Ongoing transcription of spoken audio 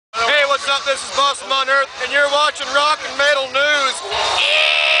what's up? This is Bossum on Earth, and you're watching Rock and Metal News.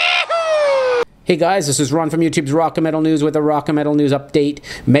 Hey guys, this is Ron from YouTube's Rock and Metal News with a Rock and Metal News update.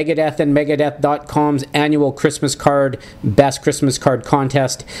 Megadeth and Megadeth.com's annual Christmas card, Best Christmas Card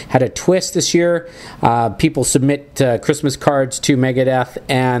contest had a twist this year. People submit Christmas cards to Megadeth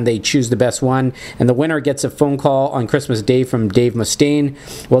and they choose the best one. And the winner gets a phone call on Christmas Day from Dave Mustaine.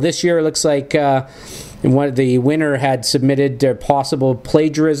 Well, this year it looks like the winner had submitted possible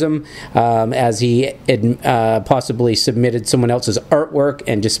plagiarism as he had possibly submitted someone else's artwork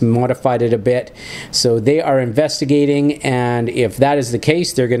and just modified it a bit. So they are investigating, and if that is the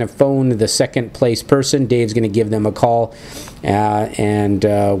case, they're going to phone the second place person. Dave's going to give them a call and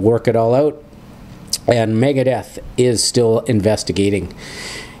work it all out. And Megadeth is still investigating.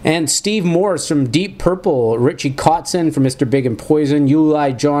 And Steve Morse from Deep Purple, Richie Kotzen from Mr. Big and Poison,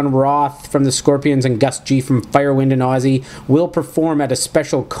 Uli John Roth from the Scorpions, and Gus G from Firewind and Ozzy will perform at a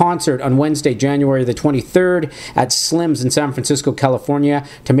special concert on Wednesday, January the 23rd at Slim's in San Francisco, California,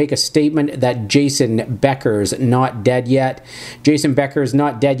 to make a statement that Jason Becker's Not Dead Yet. Jason Becker's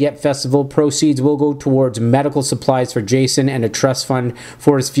Not Dead Yet festival proceeds will go towards medical supplies for Jason and a trust fund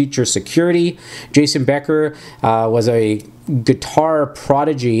for his future security. Jason Becker was a guitar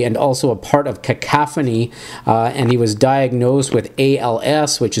prodigy and also a part of Cacophony, and he was diagnosed with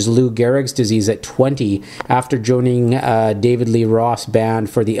ALS, which is Lou Gehrig's disease, at 20 after joining David Lee Roth's band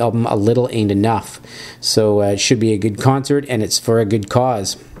for the album A Little Ain't Enough. So it should be a good concert, and it's for a good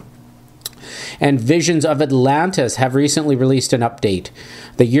cause. And Visions of Atlantis have recently released an update.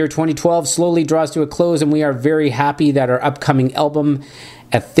 The year 2012 slowly draws to a close, and we are very happy that our upcoming album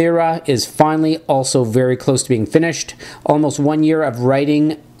Ethera is finally also very close to being finished. Almost 1 year of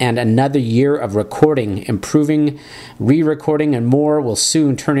writing and another year of recording, improving, re-recording, and more will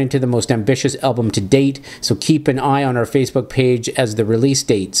soon turn into the most ambitious album to date. So keep an eye on our Facebook page as the release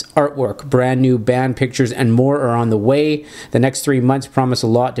dates, artwork, brand new band pictures, and more are on the way. The next 3 months promise a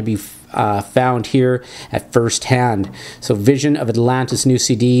lot to be found here at first hand. So Vision of Atlantis new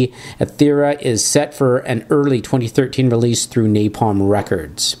CD, Ethera, is set for an early 2013 release through Napalm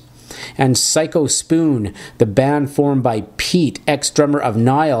Records. And Psycho Spoon, the band formed by Pete, ex-drummer of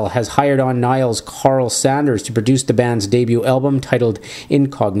Nile, has hired on Nile's Carl Sanders to produce the band's debut album titled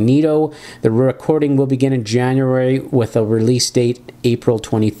Incognito. The recording will begin in January with a release date April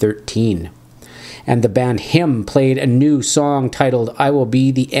 2013. And the band Him played a new song titled I Will Be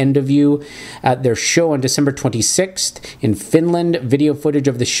the End of You at their show on December 26th in Finland. Video footage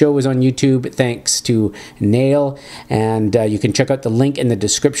of the show is on YouTube thanks to Nail, and you can check out the link in the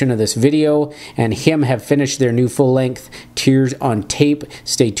description of this video. And Him have finished their new full-length Tears on Tape.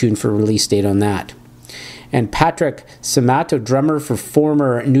 Stay tuned for a release date on that. And Patrick Cimato, drummer for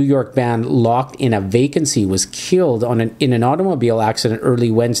former New York band Locked in a Vacancy, was killed in an automobile accident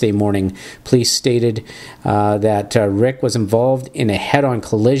early Wednesday morning. Police stated that Rick was involved in a head-on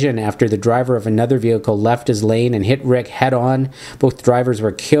collision after the driver of another vehicle left his lane and hit Rick head-on. Both drivers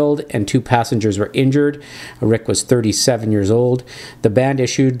were killed and 2 passengers were injured. Rick was 37 years old. The band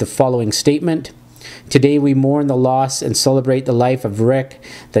issued the following statement. Today we mourn the loss and celebrate the life of Rick.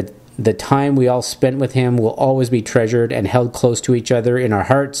 The time we all spent with him will always be treasured and held close to each other in our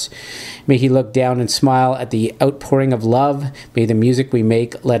hearts. May he look down and smile at the outpouring of love. May the music we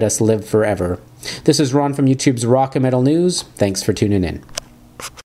make let us live forever. This is Ron from YouTube's Rock and Metal News. Thanks for tuning in.